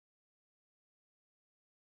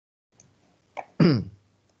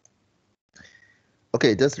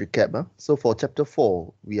Okay, just recap. So for chapter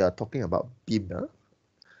 4, we are talking about beam.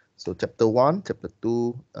 So chapter 1, chapter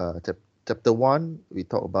 2, chapter 1, we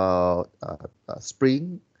talk about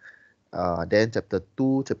spring. Then chapter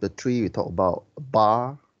 2, chapter 3, we talk about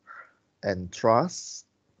bar and truss.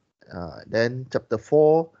 Then chapter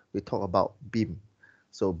 4, we talk about beam.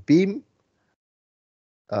 So beam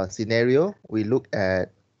scenario, we look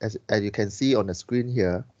at, as you can see on the screen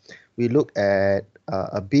here, we look at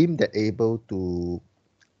a beam that able to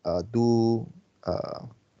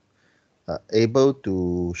able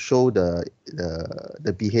to show the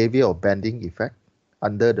behavior of bending effect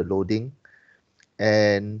under the loading,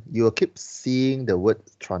 and you will keep seeing the word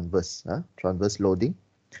transverse, transverse loading.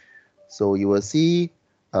 So you will see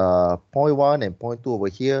point 1 and point 2 over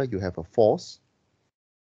here, you have a force.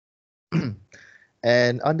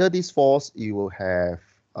 And under this force, you will have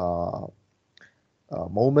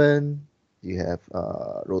moment, you have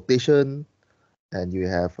rotation, and you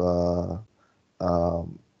have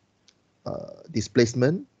um,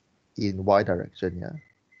 displacement in y direction. Yeah.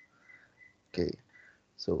 Okay.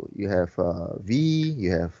 So you have V,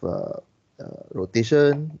 you have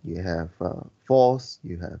rotation, you have force,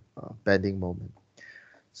 you have bending moment.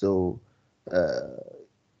 So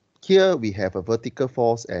here we have a vertical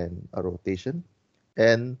force and a rotation.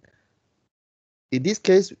 And in this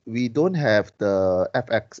case, we don't have the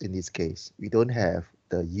Fx in this case. We don't have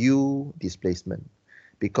the U displacement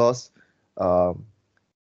because um,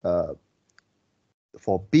 uh,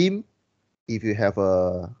 for beam, if you have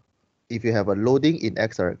a loading in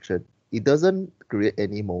x direction, it doesn't create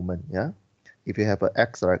any moment. Yeah, if you have an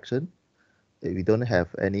x direction, we don't have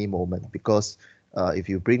any moment because if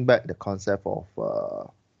you bring back the concept of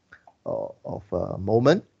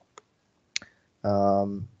moment,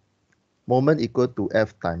 moment equal to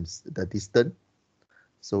f times the distance.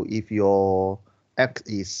 So if your x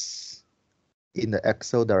is in the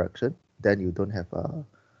axial direction, then you don't have a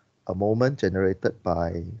moment generated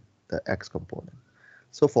by the x component.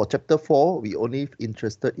 So for chapter 4, we only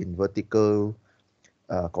interested in vertical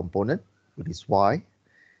component, which is y,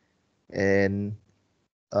 and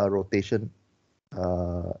rotation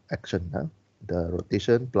action, the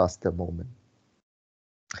rotation plus the moment.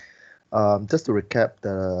 Just to recap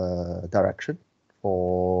the direction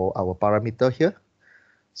for our parameter here.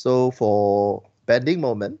 So for bending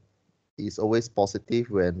moment, is always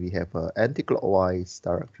positive when we have an anti-clockwise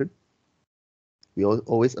direction. We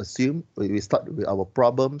always assume we start with our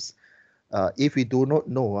problems. If we do not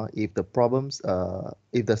know if the problems,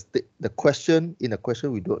 if the question in a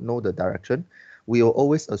question we don't know the direction, we will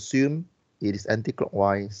always assume it is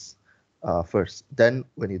anti-clockwise first. Then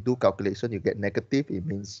when you do calculation, you get negative. It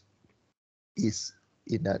means is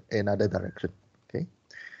in another direction. Okay,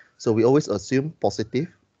 so we always assume positive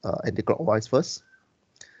anti-clockwise first,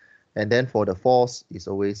 and then for the force is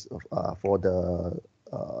always for the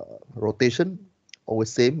rotation,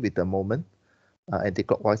 always same with the moment.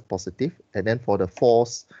 Anti-clockwise positive, and then for the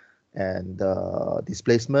force and the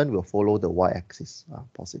displacement will follow the y-axis,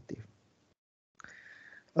 positive.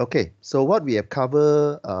 Okay, so what we have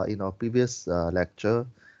covered in our previous lecture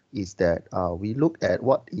is that we look at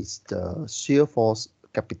what is the shear force,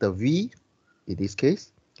 capital V, in this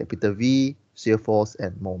case, capital V, shear force,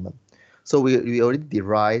 and moment. So we already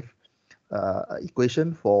derived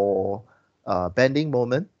equation for bending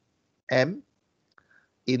moment, M,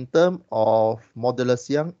 in terms of modulus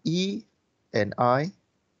Young, E and I,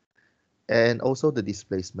 and also the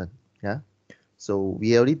displacement. Yeah. So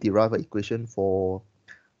we already derived an equation for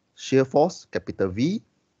shear force, capital V,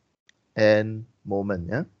 and moment.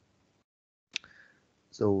 Yeah.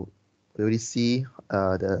 So we already see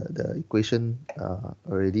the equation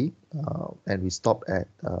already, and we stop at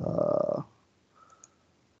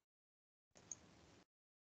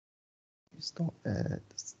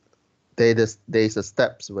there's a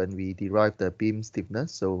steps when we derive the beam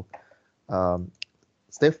stiffness. So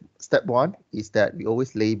step 1 is that we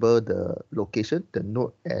always label the location, the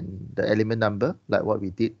node, and the element number, like what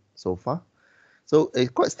we did so far. So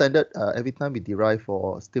it's quite standard. Every time we derive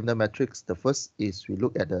for stiffness matrix, the first is we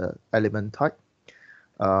look at the element type,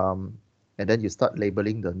 and then you start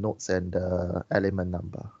labeling the nodes and the element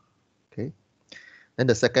number. Okay. Then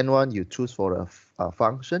the second one, you choose for a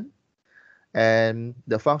function, and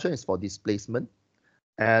the function is for displacement,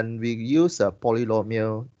 and we use a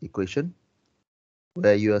polynomial equation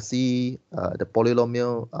where you will see the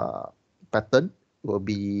polynomial pattern will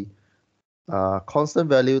be constant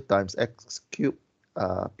value times x cubed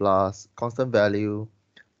plus constant value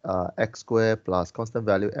x squared plus constant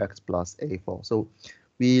value x plus a4. So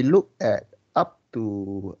we look at up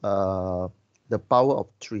to the power of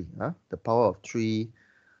 3, the power of 3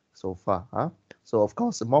 so far. So of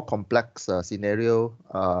course, a more complex scenario,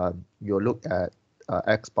 you look at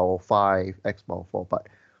x power 5, x power 4, but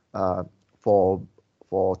for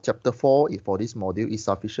chapter 4, for this module, it's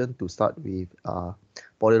sufficient to start with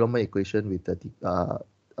polynomial equation with the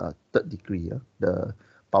third degree, the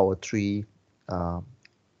power 3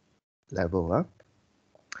 level.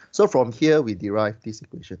 So from here, we derive this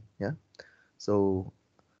equation. So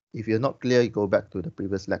if you're not clear, you go back to the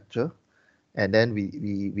previous lecture. And then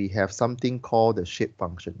we have something called the shape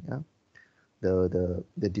function. The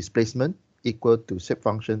displacement equal to shape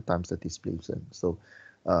function times the displacement. So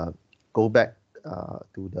go back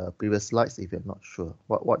to the previous slides if you're not sure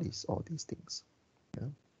what is all these things.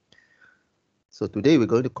 So today we're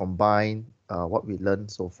going to combine what we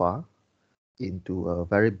learned so far into a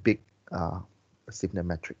very big stiffness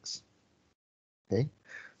matrix. Okay,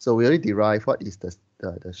 so we already derived what is the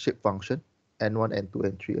shape function n1,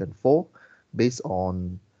 n2, n3, n4 based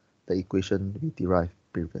on the equation we derived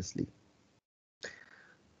previously.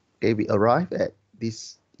 Okay, we arrive at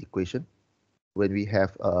this equation when we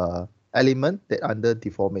have a element that under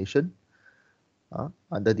deformation on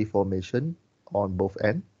both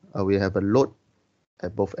ends. We have a load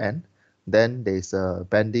at both ends. Then there's a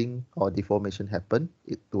bending or deformation happen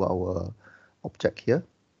to our object here.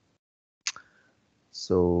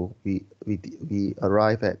 So we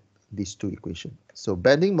arrive at these two equations. So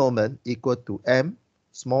bending moment equal to m,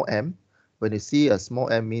 small m. When you see a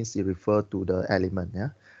small m means it refers to the element.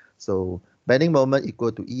 So bending moment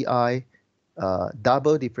equal to EI,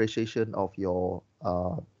 double differentiation of your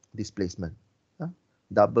displacement.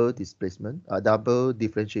 Double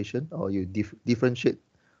differentiation, or you differentiate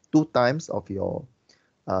 2 times of your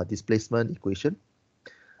displacement equation.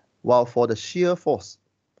 While for the shear force,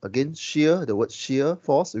 again, shear, the word shear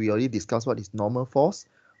force, we already discussed what is normal force,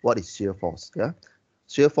 what is shear force.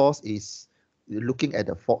 Shear force is looking at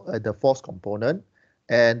the force component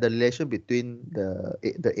and the relation between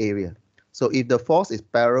the area. So if the force is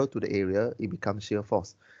parallel to the area, it becomes shear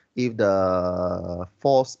force. If the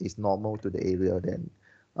force is normal to the area, then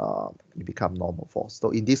it becomes normal force.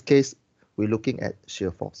 So in this case, we're looking at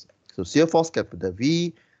shear force. So shear force capital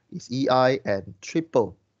V is EI, and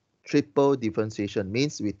triple differentiation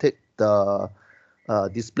means we take the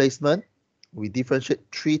displacement, we differentiate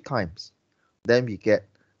 3 times, then we get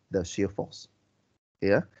the shear force.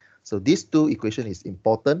 So these two equations is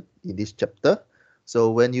important in this chapter. So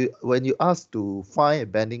when you ask to find a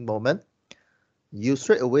bending moment, you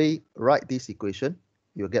straight away write this equation,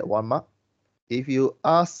 you'll get 1 mark. If you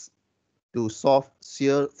ask to solve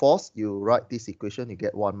shear force, you write this equation, you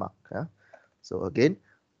get 1 mark. So again,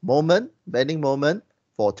 bending moment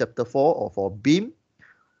for chapter 4 or for beam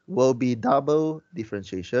will be double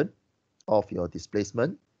differentiation of your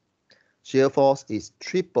displacement. Shear force is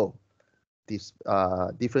triple this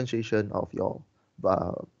differentiation of your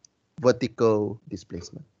vertical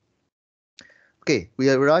displacement. Okay, we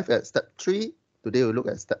arrive at step 3. Today we'll look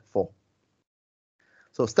at step 4.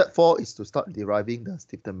 So step 4 is to start deriving the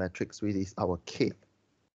stiffness matrix, which is our K.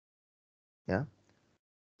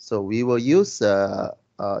 So we will use a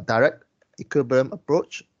direct equilibrium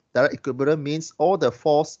approach. Direct equilibrium means all the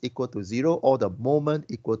force equal to 0, all the moment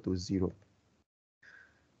equal to 0.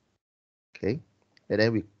 Okay, and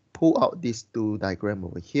then we pull out these 2 diagrams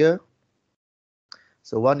over here.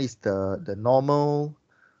 So one is the normal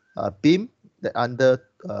beam that under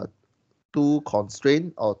 2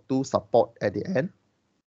 constraint or 2 support at the end.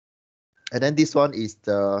 And then this one is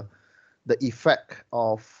the effect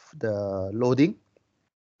of the loading.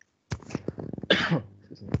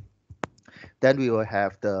 Then we will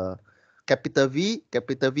have the capital V.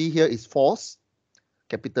 Capital V here is force.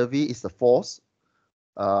 Capital V is the force.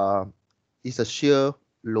 It's a shear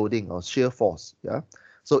loading or shear force.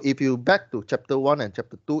 So if you back to chapter 1 and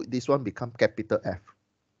chapter 2, this one become capital F.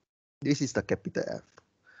 This is the capital F.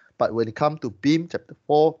 But when it comes to beam chapter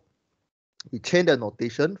 4, we change the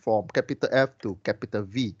notation from capital F to capital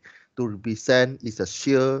V to represent is a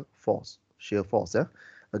shear force. Shear force.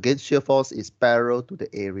 Again, shear force is parallel to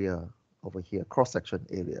the area over here, cross-section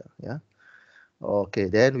area. Okay,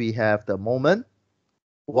 then we have the moment.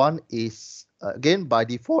 One is, again, by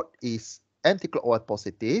default, is anti-clockwise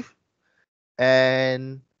positive.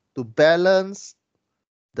 And to balance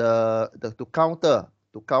to counter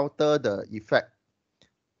the effect,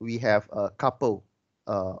 we have a couple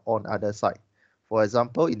on other side. For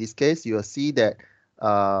example, in this case, you will see that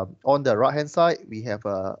on the right hand side, we have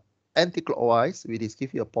a anti-clockwise, which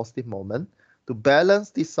gives you a positive moment. To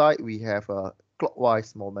balance this side, we have a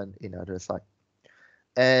clockwise moment in the other side.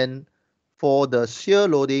 And for the shear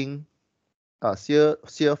loading,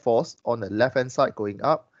 shear force on the left hand side going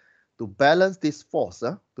up. To balance this force,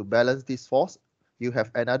 you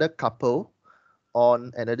have another couple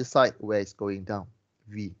on another side where it's going down,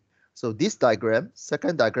 V. So this diagram,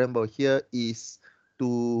 second diagram over here, is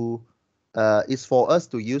for us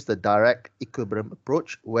to use the direct equilibrium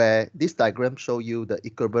approach, where this diagram show you the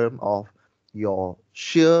equilibrium of your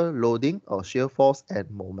shear loading or shear force and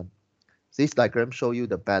moment. This diagram show you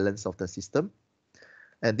the balance of the system,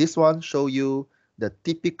 and this one show you the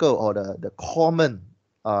typical or the common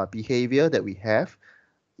behavior that we have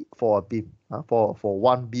for a beam, for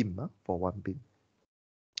one beam,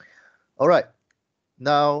 All right.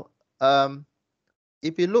 Now,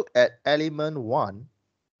 if you look at element 1,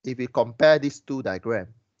 if we compare these two diagrams,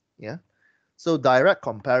 yeah, so direct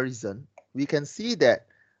comparison, we can see that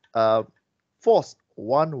force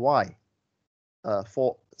 1y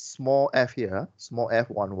for small f here, small f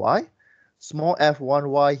 1y, small f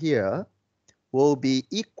 1y here will be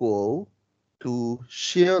equal to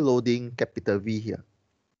shear loading capital V here.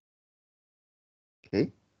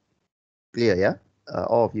 Okay, clear, yeah?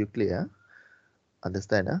 All of you clear?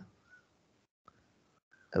 Understand, huh?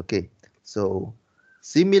 Okay, so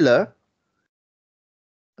similar.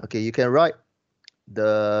 Okay, you can write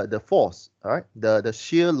the force, all right? The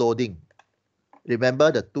shear loading.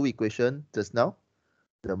 Remember the two equation just now?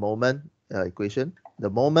 The moment equation. The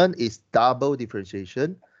moment is double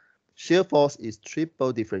differentiation. Shear force is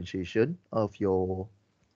triple differentiation of your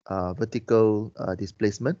vertical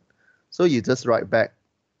displacement. So you just write back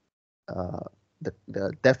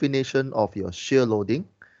the definition of your shear loading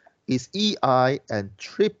is EI and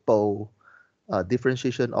triple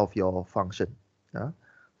differentiation of your function.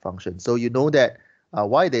 So you know that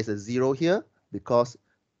why there's a 0 here, because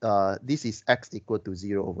this is x equal to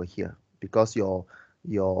 0 over here, because your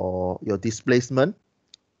displacement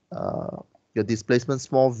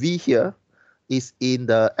small v here is in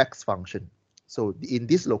the x function. So in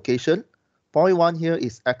this location, point 1 here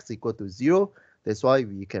is x equal to 0. That's why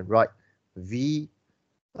we can write v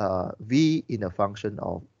in a function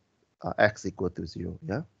of x equal to 0.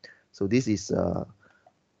 Yeah. So this is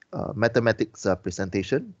mathematics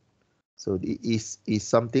presentation. So it is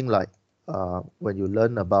something like when you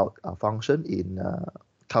learn about a function in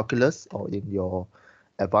calculus or in your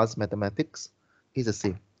advanced mathematics, it's the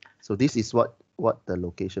same. So this is what the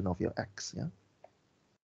location of your x. Yeah.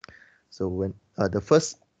 So when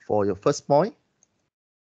for your first point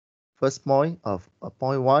of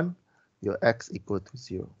point 1, your x equal to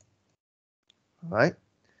 0. All right.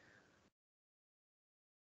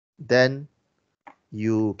 Then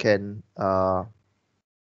you can call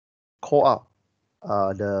out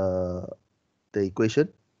the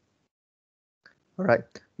equation. All right,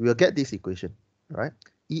 we will get this equation. All right,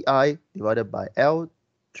 EI divided by L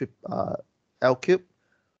cube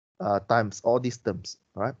times all these terms.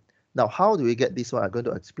 All right. Now, how do we get this one? I'm going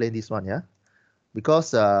to explain this one. Yeah,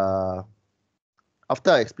 because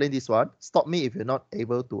after I explain this one, stop me if you're not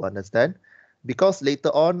able to understand. Because later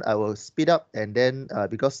on I will speed up, and then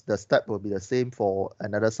because the step will be the same for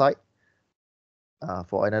another side,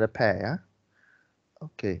 for another pair. Yeah.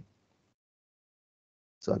 Okay.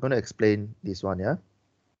 So I'm going to explain this one, yeah,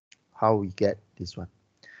 how we get this one.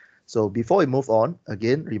 So before we move on,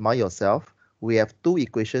 again, remind yourself, we have two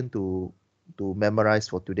equations to memorize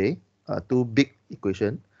for today, two big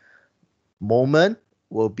equations. Moment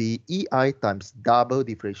will be EI times double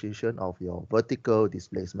differentiation of your vertical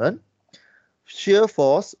displacement. Shear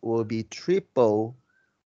force will be triple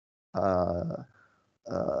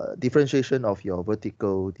differentiation of your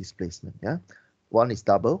vertical displacement. Yeah, one is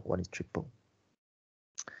double, one is triple.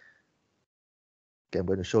 Okay, I'm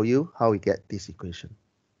going to show you how we get this equation.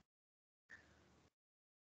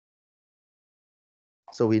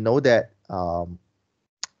 So we know that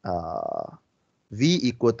V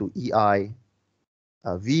equal to EI.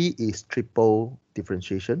 V is triple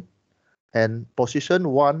differentiation. And position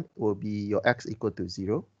 1 will be your x equal to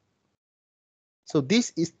 0. So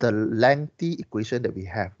this is the lengthy equation that we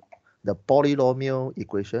have, the polynomial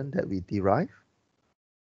equation that we derived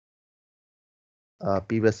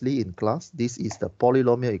previously in class. This is the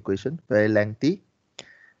polynomial equation, very lengthy.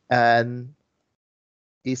 And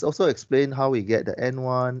it's also explained how we get the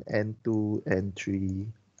n1, n2, n3,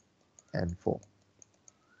 n4,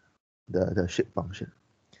 the shape function.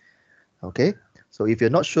 Okay, so if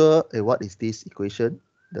you're not sure what is this equation,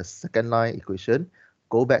 the second line equation,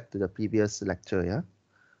 go back to the previous lecture. Yeah.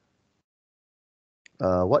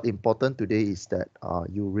 What important today is that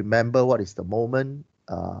you remember what is the moment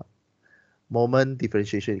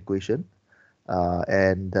differentiation equation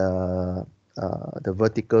and the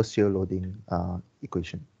vertical shear loading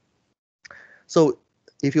equation. So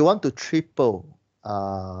if you want to triple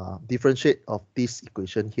differentiate of this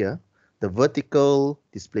equation here, the vertical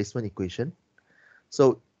displacement equation.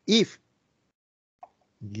 So if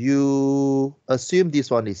you assume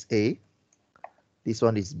this one is A, this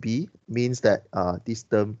one is B, means that this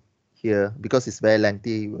term here, because it's very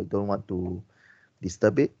lengthy, we don't want to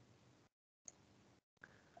disturb it.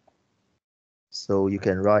 So you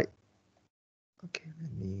can write, okay,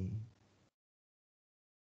 let me.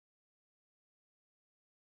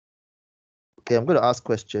 Okay, I'm going to ask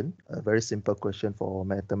question, a very simple question for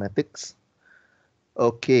mathematics.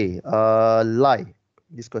 Okay, Lai,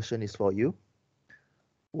 this question is for you.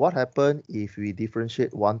 What happens if we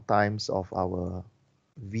differentiate 1 times of our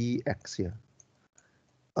Vx here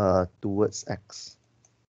towards x?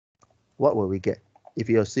 What will we get? If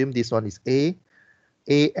you assume this one is A,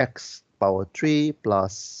 ax power 3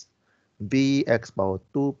 plus bx power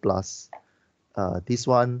 2 plus this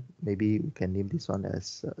one, maybe we can name this one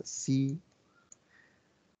as C,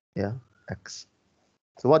 yeah, x.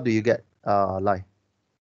 So what do you get, Lai?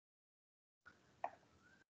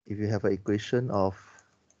 If you have an equation of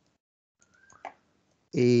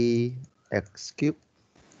ax cubed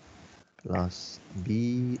plus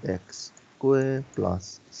bx squared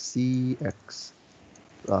plus cx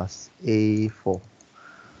plus a4.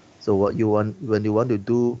 So what you want, when you want to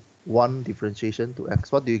do one differentiation to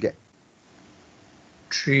x, what do you get?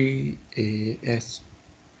 3as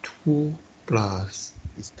 2 plus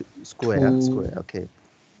It's square, square, okay.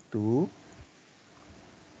 2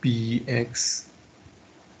 bx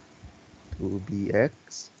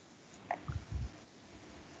 2bx,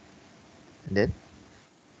 and then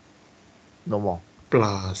no more.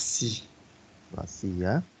 plus c. Plus c,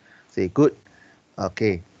 yeah. Say good.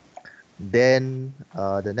 Okay. Then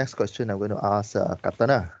the next question I'm going to ask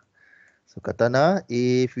Katana. So Katana,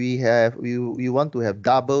 if we want to have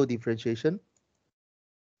double differentiation,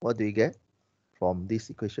 what do you get from this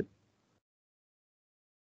equation?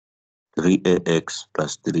 3ax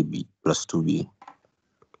plus 3b plus 2b.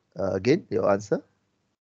 Again, your answer?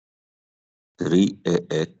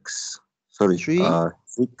 3ax. Sorry,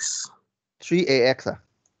 6. 3ax.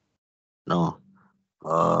 No.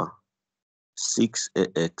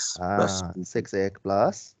 6ax plus 6ax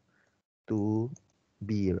plus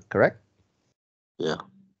 2b, correct? Yeah.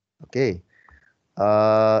 Okay.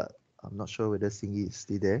 I'm not sure whether Singi is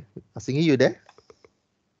still there. Singi, you there?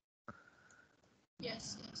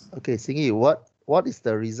 Yes, yes. Okay, Singi, what is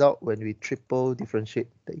the result when we triple differentiate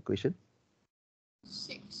the equation?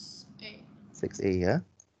 6a. 6a, yeah.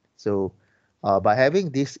 So by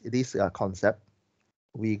having this concept,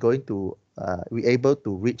 we're going to we're able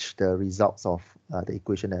to reach the results of the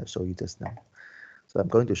equation that I showed you just now. So I'm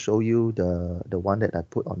going to show you the one that I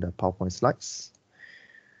put on the PowerPoint slides.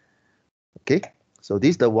 Okay, so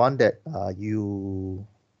this is the one that you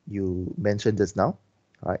mentioned just now.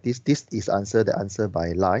 All right, this is the answer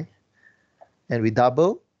by Lai, and we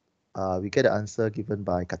double, we get the answer given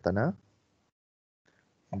by Katana.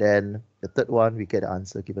 Then the third one, we get the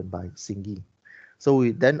answer given by Singi. So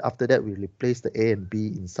we then after that we replace the A and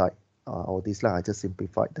B inside all this lah. I just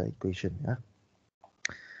simplified the equation. Yeah.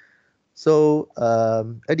 So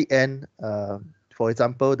at the end, for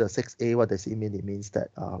example, the 6a, what does it mean? It means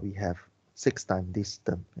that we have 6 times this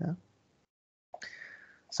term. Yeah.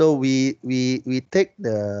 So we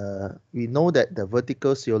know that the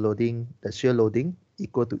vertical shear loading,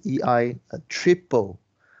 equal to EI, a triple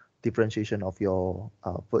differentiation of your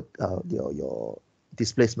your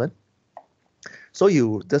displacement. So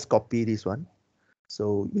you just copy this one.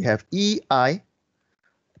 So we have EI,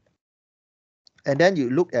 and then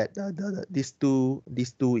you look at these two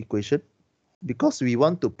equation, because we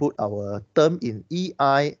want to put our term in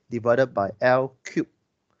EI divided by L cube,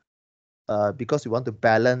 because we want to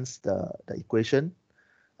balance the equation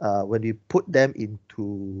when we put them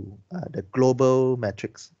into the global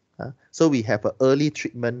matrix. So we have an early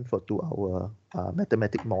treatment to our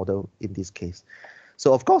mathematical model in this case.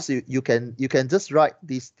 So of course you can just write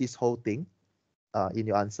this whole thing in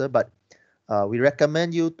your answer, but we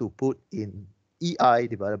recommend you to put in EI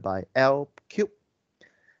divided by L cube,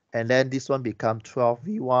 and then this one become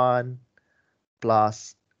 12V1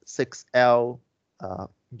 plus 6L,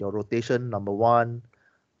 your rotation number 1,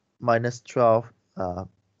 minus 12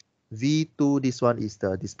 V2, this one is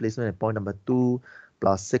the displacement at point number 2,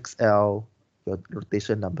 plus 6L, your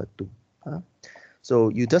rotation number 2. So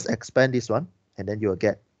you just expand this one, and then you'll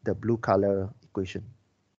get the blue color equation.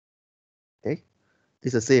 Okay,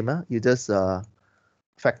 it's the same. You just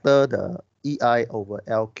factor the EI over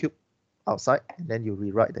L cube outside, and then you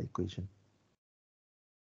rewrite the equation.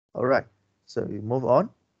 All right, so we move on.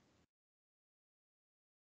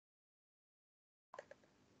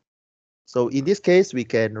 So in this case, we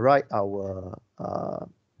can write our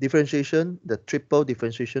differentiation, the triple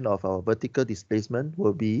differentiation of our vertical displacement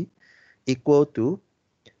will be equal to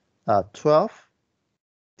 12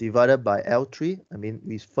 divided by L3. I mean,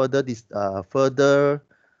 we further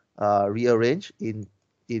rearrange in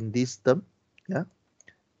this term, yeah,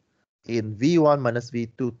 in V1 minus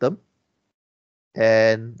V2 term,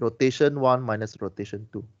 and rotation 1 minus rotation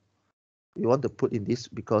 2. We want to put in this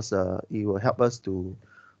because it will help us to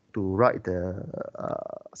write the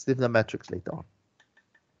stiffness matrix later on.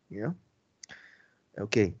 Yeah.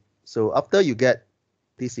 Okay. So after you get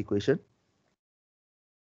this equation,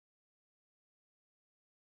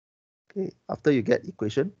 okay, after you get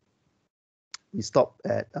equation, we stop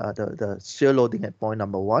at the shear loading at point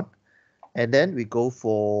number 1, and then we go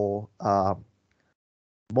for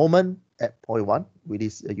moment at point 1, which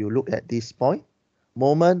is you look at this point.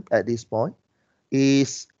 Moment at this point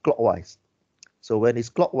is clockwise. So when it's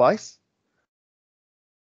clockwise,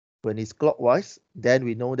 then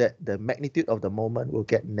we know that the magnitude of the moment will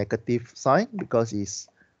get negative sign because it's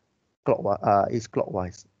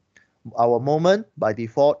clockwise. Our moment by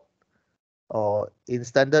default, or in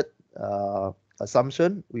standard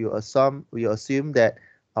assumption, we assume that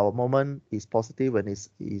our moment is positive when it's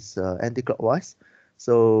anti-clockwise.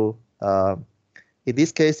 So in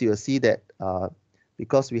this case, you will see that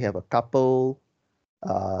because we have a couple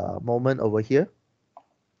moment over here.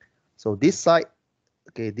 So this side,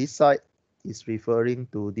 okay, this side is referring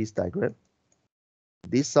to this diagram.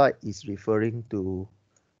 This side is referring to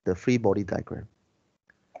the free body diagram.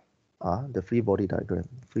 The free body diagram.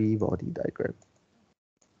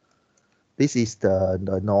 This is the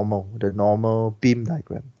normal beam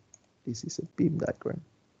diagram. This is a beam diagram.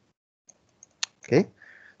 Okay,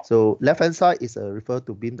 so left hand side is refer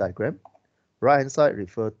to beam diagram. Right hand side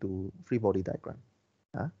refer to free body diagram.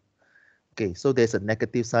 Okay, so there's a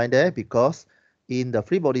negative sign there because in the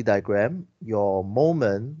free body diagram, your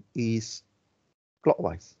moment is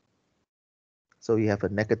clockwise. So you have a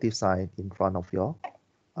negative sign in front of your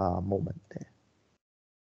moment there.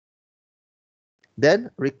 Then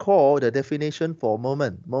recall the definition for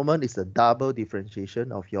moment. Moment is the double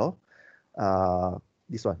differentiation of your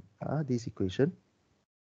this one, this equation.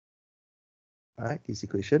 All right, this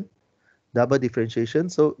equation, double differentiation.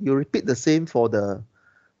 So you repeat the same for the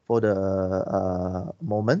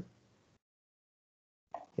moment.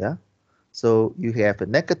 Yeah. So you have a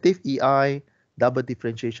negative EI double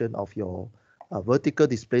differentiation of your vertical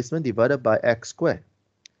displacement divided by x squared.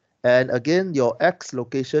 And again, your x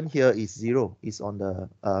location here is 0, is on the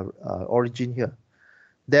origin here.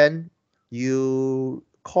 Then you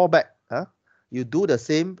call back. You do the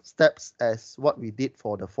same steps as what we did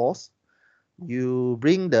for the force. You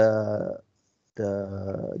bring this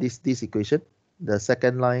equation, the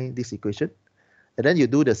second line, this equation, and then you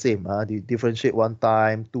do the same. You differentiate 1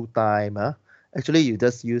 time, 2 time. Actually, you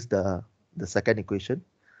just use the second equation,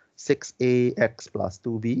 6ax plus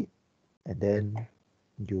 2b, and then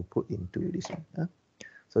you put into this one.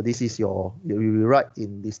 So this is you rewrite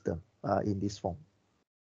in this term, in this form.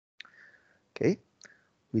 Okay,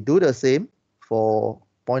 we do the same for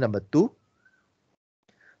point number 2.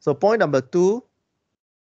 So point number 2,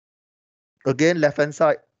 again, left hand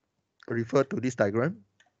side refer to this diagram,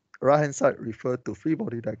 right hand side refer to free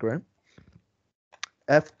body diagram.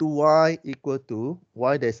 F2y equal to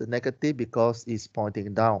y, there's a negative because it's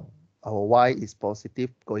pointing down. Our y is positive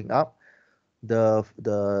going up. The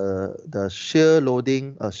shear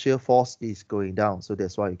loading, shear force is going down. So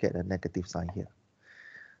that's why you get a negative sign here.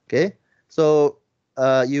 Okay, so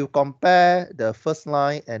you compare the first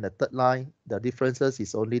line and the third line. The differences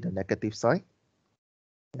is only the negative sign.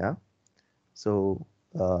 Yeah, so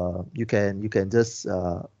you can just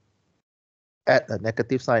add a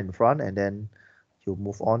negative sign in front, and then you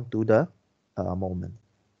move on to the moment.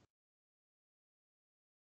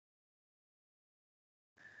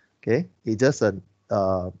 Okay, it's just a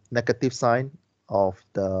negative sign of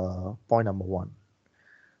the point number 1.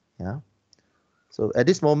 Yeah. So at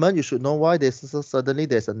this moment, you should know why suddenly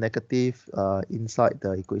there's a negative inside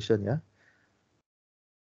the equation. Yeah.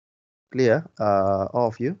 Clear? All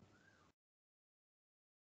of you?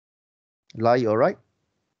 Lie, you all right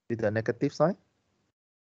with the negative sign?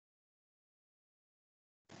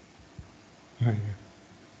 Okay.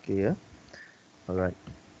 Yeah. All right.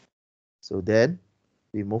 So then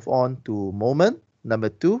we move on to moment number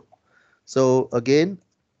 2. So again,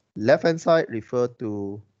 left hand side refer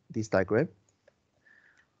to this diagram.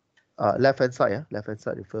 Left hand side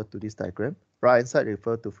refer to this diagram. Right hand side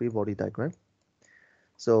refer to free body diagram.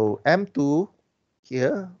 So M2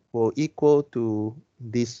 here will equal to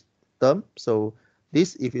this term. So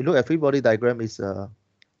this, if you look at free body diagram, is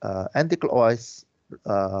anti-clockwise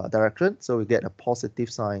direction, so we get a positive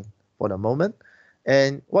sign for the moment.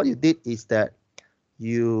 And what you did is that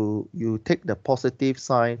you take the positive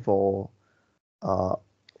sign for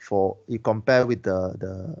you compare with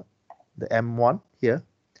the M1 here.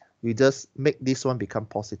 We just make this one become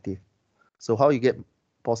positive. So how you get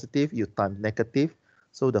positive? You times negative.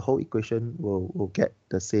 So the whole equation will get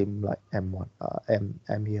the same like M1,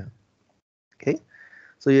 M here. Okay,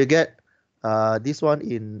 so you get this one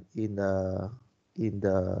in the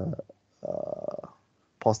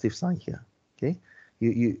positive sign here. Okay,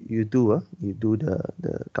 you do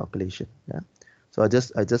the calculation. Yeah. So I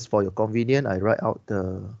just for your convenience, I write out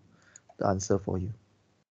the answer for you.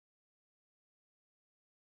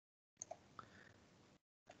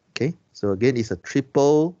 Okay, so again, it's a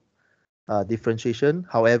triple differentiation.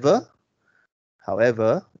 However,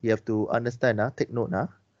 you have to understand, take note,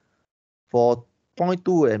 for point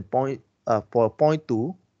 2 and for point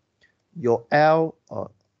 2, your L,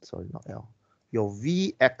 sorry, not L, your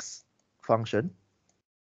Vx function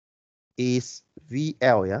is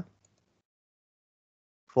VL, yeah.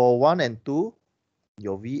 For 1 and 2,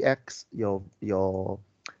 your Vx, your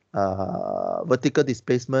vertical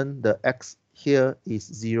displacement, the x here is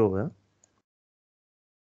 0, yeah.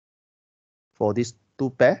 For these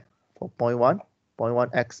two pair, for point 1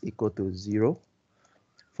 x equal to 0.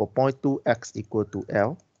 For point 2, x equal to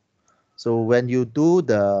L. So when you do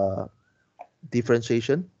the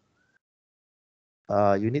differentiation,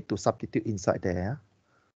 you need to substitute inside there, yeah?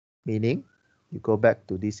 Meaning you go back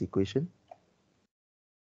to this equation.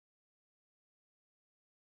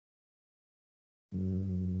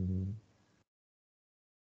 You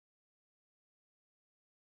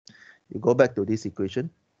go back to this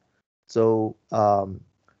equation. So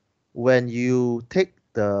when you take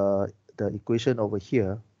the equation over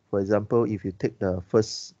here, for example, if you take the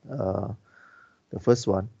first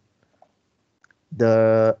one,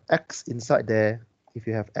 the x inside there, if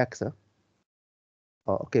you have x,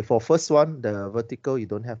 okay, for first one, the vertical you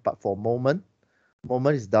don't have, but for moment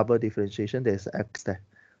is double differentiation, there's x there.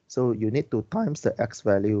 So you need to times the x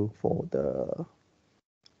value for the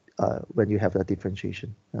when you have the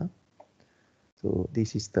differentiation. Yeah? So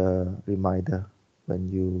this is the reminder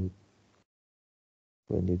when you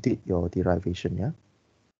did your derivation. Yeah.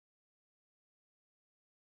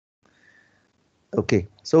 Okay,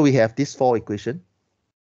 so we have this 4 equation.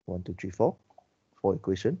 1, 2, 3, 4. 4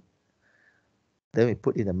 equation. Then we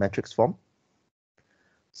put in the matrix form.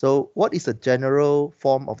 So what is the general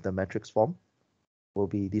form of the matrix form? Will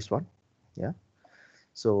be this one. Yeah.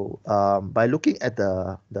 So by looking at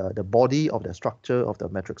the body of the structure of the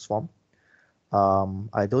matrix form,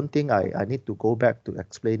 I don't think I need to go back to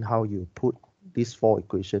explain how you put these 4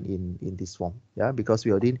 equation in this form. Yeah, because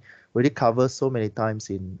we already covered so many times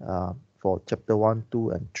in for chapter 1,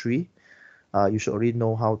 2, and 3. You should already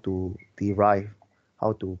know how to derive,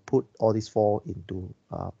 how to put all these 4 into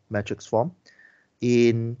matrix form.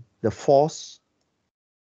 In the force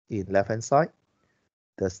in left-hand side,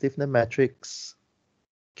 the stiffness matrix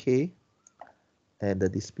K, and the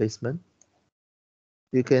displacement,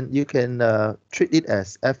 you can treat it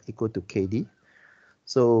as F equal to KD.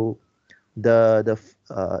 So the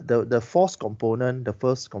force component, the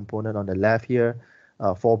first component on the left here,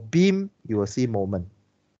 for beam you will see moment.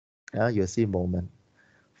 Yeah, you will see moment.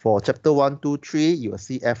 For chapter 1, 2, 3, you will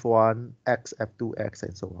see F1, X, F2, X,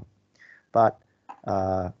 and so on. But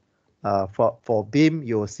for beam,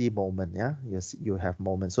 you will see moment. Yeah, you have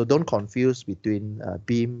moment. So don't confuse between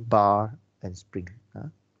beam, bar, and spring.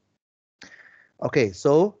 Okay,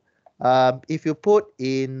 so if you put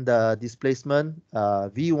in the displacement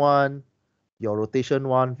V1, your rotation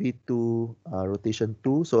 1, V2, rotation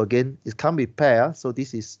 2. So again, it can be pair. So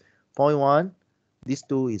this is 0.1, this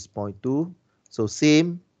 2 is 0.2. So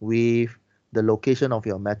same with the location of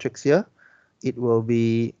your matrix here. It will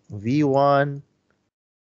be V1,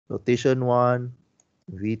 rotation 1,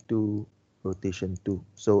 V2, rotation 2.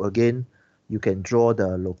 So again, you can draw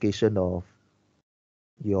the location of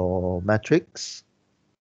your matrix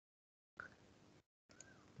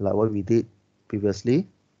like what we did previously.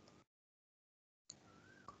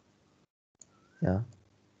 Yeah,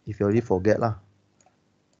 if you already forget lah.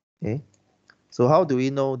 Okay, so how do we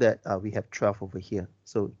know that we have 12 over here?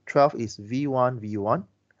 So 12 is V1, V1.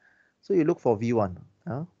 So you look for V1.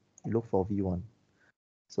 You look for V1.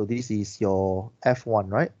 So this is your F1,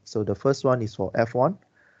 right? So the first one is for F1.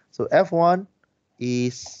 So F1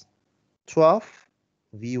 is 12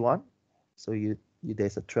 V1. So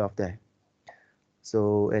there's a 12 there.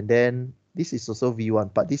 So and then this is also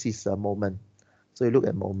V1, but this is a moment. So you look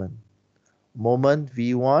at moment. Moment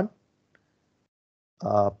V1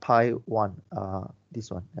 pi 1.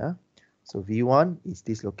 this one. Yeah. So V1 is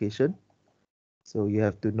this location. So you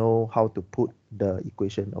have to know how to put the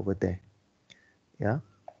equation over there. Yeah.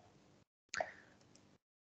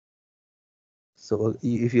 So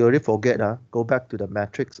if you already forget, go back to the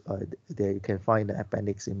matrix. There you can find the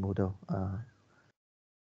appendix in Moodle.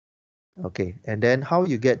 Okay, and then how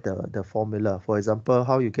you get the formula. For example,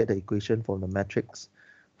 how you get the equation from the matrix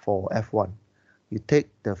for F1. You take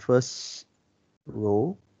the first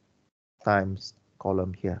row times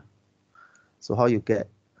column here. So how you get?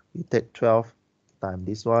 You take 12 times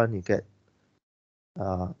this one, you get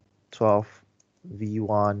 12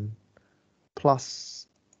 V1 plus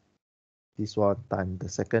this one times the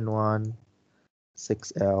second one,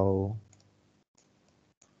 6L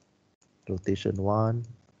rotation 1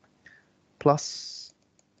 plus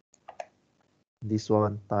this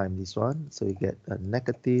one times this one. So you get a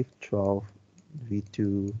negative 12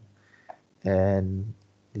 V2 and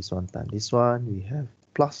this one times this one. We have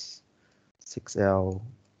plus 6L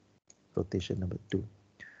rotation number 2.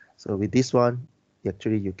 So with this one,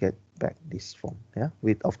 actually you get back this form. Yeah,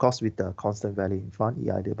 with of course with the constant value in front,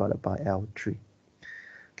 EI divided by L3.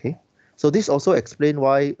 Okay. So this also explains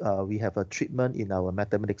why we have a treatment in our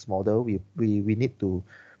mathematics model. We need to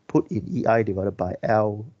put in EI divided by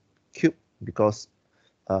L cube because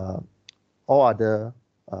all other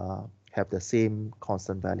have the same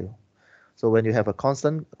constant value. So when you have a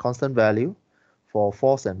constant value for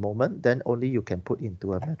force and moment, then only you can put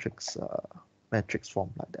into a matrix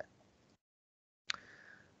form like that.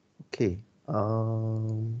 Okay.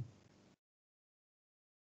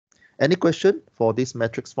 Any question for this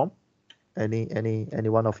matrix form? Any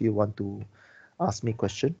one of you want to ask me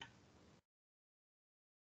question?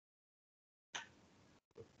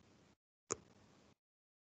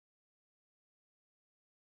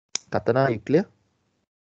 Katana, you clear?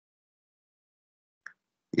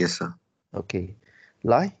 Yes, sir. Okay.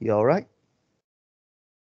 Lai, you all right?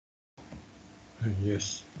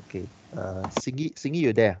 Yes. Okay. Singi,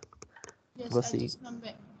 you there? Yes, What's I just come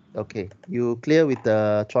back. Okay. You clear with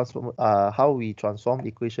the transform? How we transform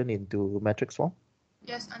equation into matrix form?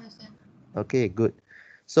 Yes, understand. Okay, good.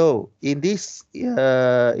 So in this,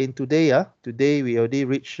 in today, today we already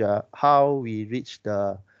reach how we reach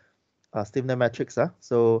the stiffness matrix.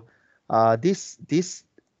 So this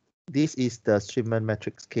is the Streamline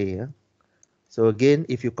matrix K. So again,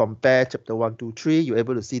 if you compare chapter 1, 2, 3, you're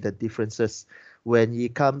able to see the differences. When you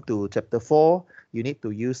come to chapter 4, you need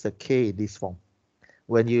to use the K in this form.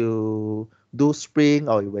 When you do spring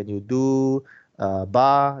or when you do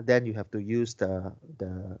bar, then you have to use the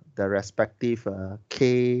respective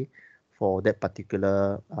K for that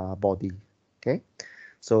particular body. Okay.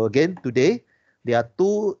 So again, today there are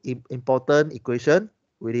two important equation,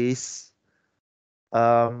 which is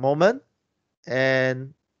moment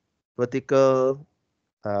and vertical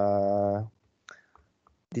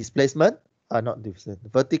displacement, not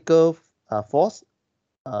displacement, vertical force,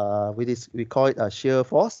 we call it a shear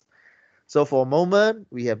force. So for moment,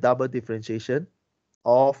 we have double differentiation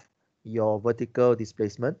of your vertical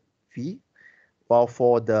displacement, V, while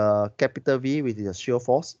for the capital V, which is a shear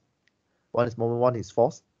force, one is moment, one is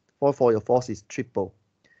force. For your force is triple.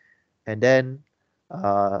 And then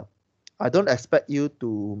I don't expect you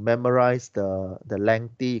to memorize the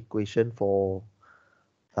lengthy equation for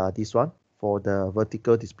this one, for the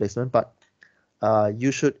vertical displacement, but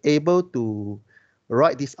you should able to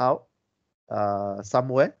write this out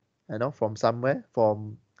somewhere, from somewhere,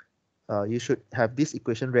 you should have this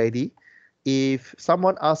equation ready. If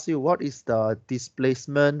someone asks you what is the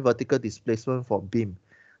displacement, vertical displacement for beam,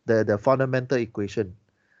 the fundamental equation,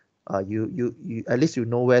 you at least you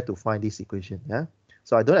know where to find this equation. Yeah.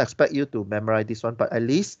 So I don't expect you to memorize this one, but at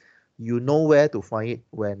least you know where to find it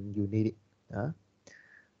when you need it. Yeah.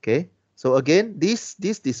 Okay. So again, this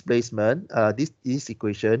displacement, this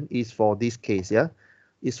equation is for this case. Yeah,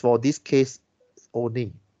 is for this case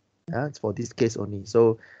only. Yeah, it's for this case only.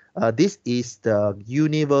 So this is the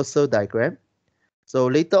universal diagram. So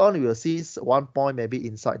later on, we will see one point maybe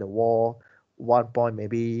inside the wall, one point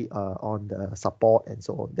maybe on the support and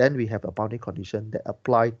so on. Then we have a boundary condition that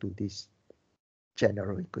apply to this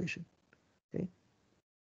general equation. Okay.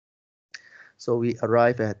 So we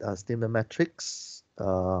arrive at a stiffness matrix.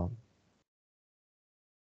 I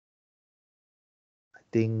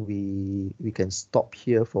think we can stop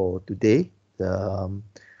here for today.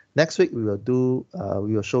 Next week we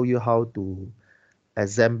will show you how to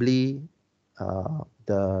assembly all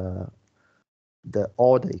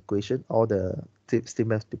the equation, all the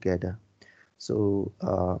stiffness together. So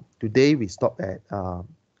today we stop at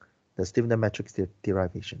the stiffness matrix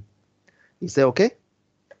derivation. Is that okay?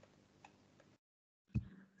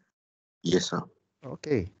 Yes, sir.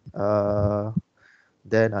 Okay.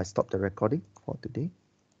 Then I stop the recording for today.